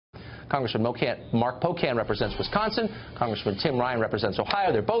Congressman Mark Pocan represents Wisconsin. Congressman Tim Ryan represents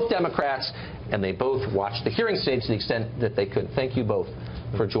Ohio. They're both Democrats, and they both watched the hearing stage to the extent that they could. Thank you both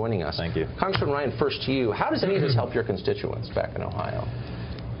for joining us. Thank you. Congressman Ryan, first to you. How does any of this help your constituents back in Ohio?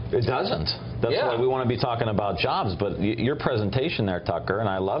 It doesn't. That's why we want to be talking about jobs. But your presentation there, Tucker, and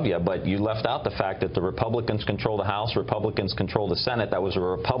I love you, but you left out the fact that the Republicans control the House, Republicans control the Senate. That was a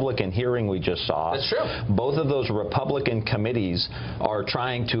Republican hearing we just saw. That's true. Both of those Republican committees are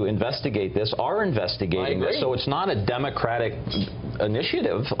trying to investigate this, are investigating this. So it's not a Democratic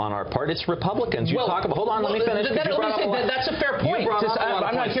initiative on our part. It's Republicans. You talk about, hold on, let me finish. That's a fair point.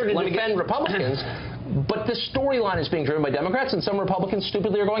 I'm not here to defend Republicans. But the storyline is being driven by Democrats, and some Republicans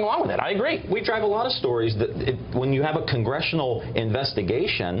stupidly are going along with it. I agree. We drive a lot of stories that when you have a congressional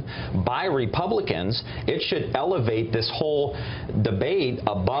investigation by Republicans, it should elevate this whole debate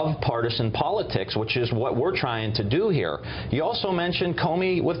above partisan politics, which is what we're trying to do here. You also mentioned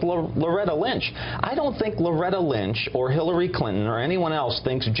Comey with Loretta Lynch. I don't think Loretta Lynch or Hillary Clinton or anyone else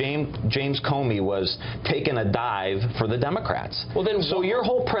thinks James Comey was taking a dive for the Democrats. Well, then, so your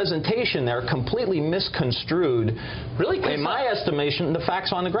whole presentation there completely misconstrued, really, in my estimation, the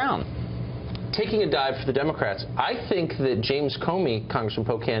facts on the ground. Taking a dive for the Democrats, I think that James Comey, Congressman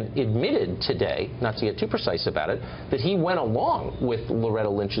Pocan, admitted today, not to get too precise about it, that he went along with Loretta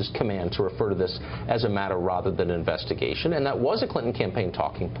Lynch's command to refer to this as a matter rather than an investigation, and that was a Clinton campaign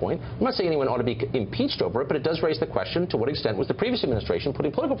talking point. I'm not saying anyone ought to be impeached over it, but it does raise the question, to what extent was the previous administration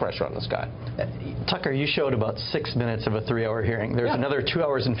putting political pressure on this guy? Tucker, you showed about 6 minutes of a 3-hour hearing. There's another 2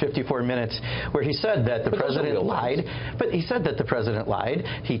 hours and 54 minutes where he said that the president lied. But he said that the president lied.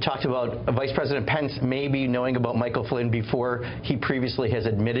 He talked about Vice President Pence maybe knowing about Michael Flynn before he previously has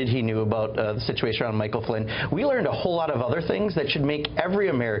admitted he knew about the situation around Michael Flynn. We learned a whole lot of other things that should make every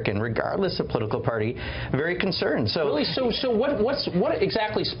American, regardless of political party, very concerned. So really, so what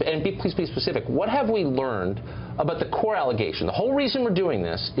exactly, and please be specific, what have we learned about the core allegation? The whole reason we're doing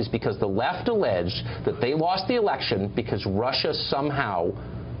this is because the left alleged that they lost the election because Russia somehow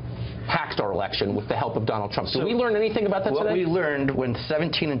hacked our election with the help of Donald Trump. Did we learn anything about that today? What we learned when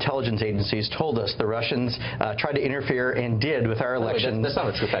 17 intelligence agencies told us the Russians tried to interfere and did with our elections. That's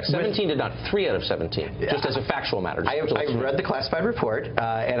not a true fact. 17 did not. 3 out of 17. Just as a factual matter. I read the classified report,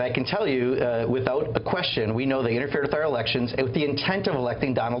 and I can tell you, without a question, we know they interfered with our elections with the intent of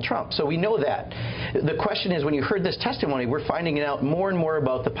electing Donald Trump. So we know that. The question is, when you heard this testimony, we're finding out more and more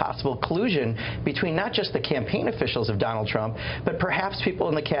about the possible collusion between not just the campaign officials of Donald Trump, but perhaps people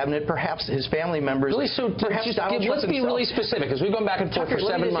in the cabinet, perhaps his family members. Really, so let's be really specific, because we've gone back and forth for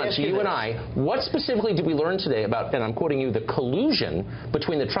 7 months, you and I. What specifically did we learn today about, and I'm quoting you, the collusion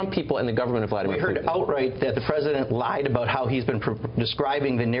between the Trump people and the government of Vladimir Putin? We heard outright that the president lied about how he's been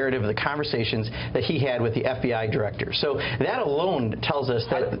describing the narrative of the conversations that he had with the FBI director. So that alone tells us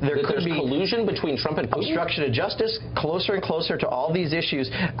that there could be collusion between Trump and Putin? Obstruction of justice, closer and closer to all these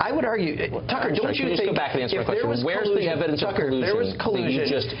issues. I would argue, Tucker, don't you think go back and answer my if there question. was Where's collusion, the evidence Tucker, of collusion there was collusion, that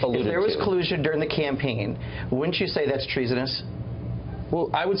you just alluded if there was to? collusion during the campaign, wouldn't you say that's treasonous? Well,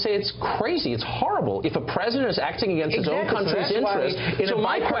 I would say it's crazy. It's horrible. If a president is acting against his own country's interest, so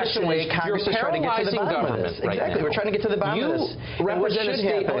my question is, Congress is trying to get to the bottom of this. Exactly. We're trying to get to the bottom of this. You represent a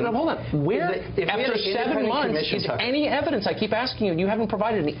state. Hold on. Where, after 7 months, is any evidence? I keep asking you, and you haven't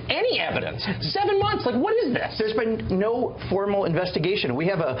provided any evidence. 7 months. Like, what is this? There's been no formal investigation. We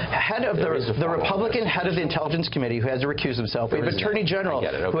have a head of the Republican head of the Intelligence Committee who has to recuse himself. We have an Attorney General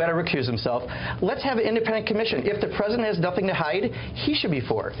who had to recuse himself. Let's have an independent commission. If the president has nothing to hide, he should be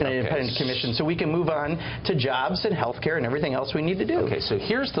for an independent commission so we can move on to jobs and health care and everything else we need to do. Okay, so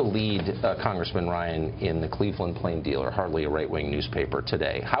here's the lead, Congressman Ryan, in the Cleveland Plain Dealer, hardly a right-wing newspaper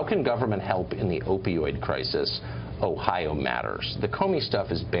today. How can government help in the opioid crisis? Ohio matters. The Comey stuff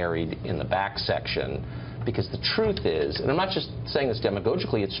is buried in the back section because the truth is, and I'm not just saying this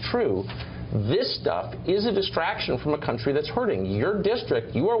demagogically, it's true, this stuff is a distraction from a country that's hurting. Your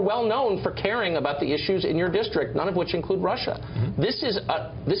district, you are well known for caring about the issues in your district, none of which include Russia. This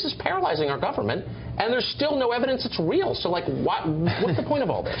is paralyzing our government, and there's still no evidence it's real. So, like, what's the point of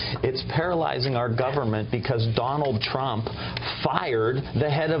all this? It's paralyzing our government because Donald Trump fired the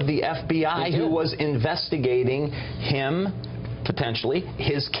head of the FBI who was investigating him, potentially,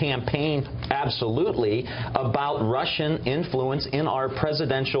 his campaign, absolutely, about Russian influence in our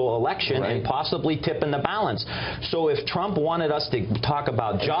presidential election and possibly tipping the balance. So if Trump wanted us to talk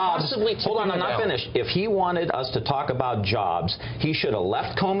about jobs, hold on, I'm not finished. If he wanted us to talk about jobs, he should have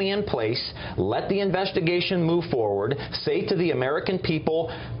left Comey in place, let the investigation move forward, say to the American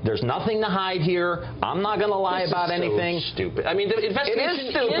people, there's nothing to hide here, I'm not going to lie about anything. Stupid. I mean, the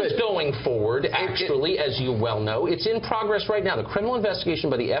investigation is going forward, actually, as you well know. It's in progress right now. now. The criminal investigation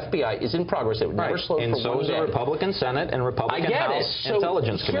by the FBI is in progress. It would never slow and for so one is day. the Republican Senate and Republican I get House it. So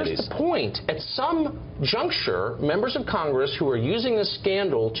intelligence committees. Here's the point. At some juncture, members of Congress who are using this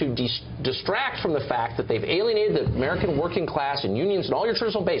scandal to distract from the fact that they've alienated the American working class and unions and all your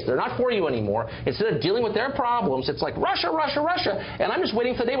traditional base, they're not for you anymore. Instead of dealing with their problems, it's like Russia, Russia, Russia. And I'm just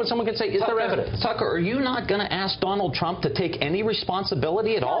waiting for the day when someone can say, is there evidence? Tucker, are you not going to ask Donald Trump to take any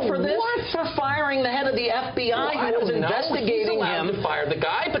responsibility at all for this? What? For firing the head of the FBI who was investigating him. To fire the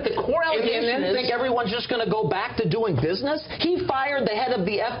guy, but the core allegation and then is... think everyone's just going to go back to doing business? He fired the head of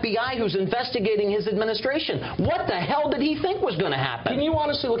the FBI who's investigating his administration. What the hell did he think was going to happen? Can you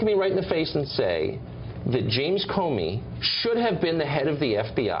honestly look at me right in the face and say that James Comey should have been the head of the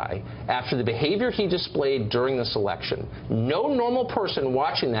FBI after the behavior he displayed during this election? No normal person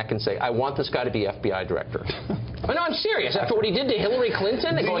watching that can say, I want this guy to be FBI director. Oh, no, I'm serious. After what he did to Hillary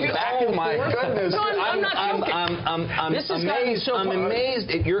Clinton and going back and forth. Oh, my goodness. No, I'm not joking. I'm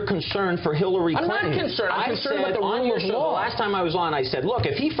amazed at your concern for Hillary Clinton. I'm not concerned. I'm concerned about the rule of law. The last time I was on, I said, look,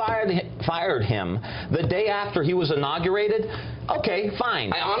 if he fired him the day after he was inaugurated, okay,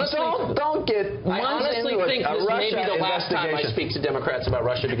 fine. I honestly think this may be the last time I speak to Democrats about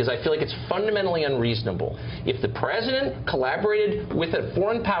Russia, because I feel like it's fundamentally unreasonable. If the president collaborated with a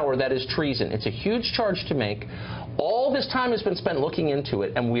foreign power, that is treason. It's a huge charge to make. All this time has been spent looking into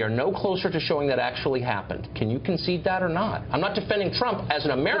it, and we are no closer to showing that actually happened. Can you concede that or not? I'm not defending Trump as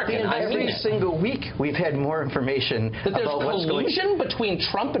an American. Every single week, we've had more information that there's about what's collusion between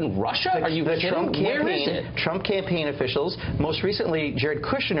Trump and Russia. Are you kidding? Where is it? Trump campaign officials. Most recently, Jared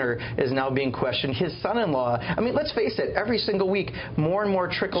Kushner is now being questioned. His son-in-law. I mean, let's face it. Every single week, more and more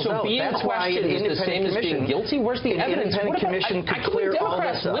trickles out. So being questioned is the same as being guilty. Where's the evidence? Independent commission could clear all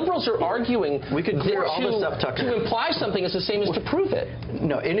this up. Liberals are arguing we could clear all this up, Tucker. To imply something is the same as to prove it.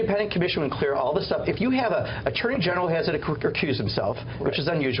 No, independent commission would clear all this up. If you have a attorney general who has to recuse himself, which is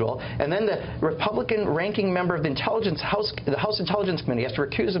unusual, and then the Republican ranking member of the House Intelligence Committee has to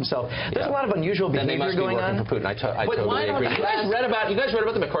recuse himself, there's a lot of unusual behavior going on. For Putin. I totally agree. You guys read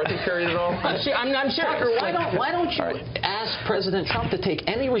about the McCarthy period at all? I'm serious. Tucker, why don't you ask President Trump to take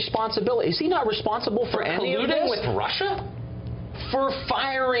any responsibility? Is he not responsible for any of this? Colluding with Russia? For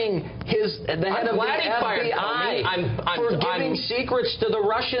firing the head of the FBI, for giving secrets to the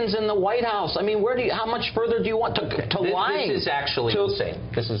Russians in the White House. I mean, how much further do you want to lie? This is actually insane.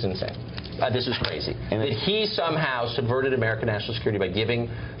 This is insane. This is crazy. And that he somehow subverted American national security by giving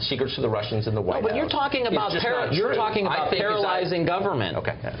secrets to the Russians in the White House. But you're talking about paralyzing government,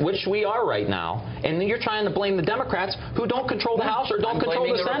 which we are right now. And then you're trying to blame the Democrats who don't control the House or don't control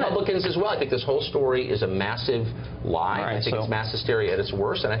the Senate. I'm blaming the Republicans as well. I think this whole story is a massive lie. Right, I think it's mass hysteria at its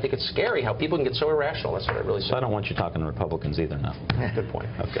worst, and I think it's scary how people can get so irrational. That's what I really say. So I don't want you talking to Republicans either now. Good point.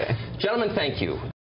 Okay. Gentlemen, thank you.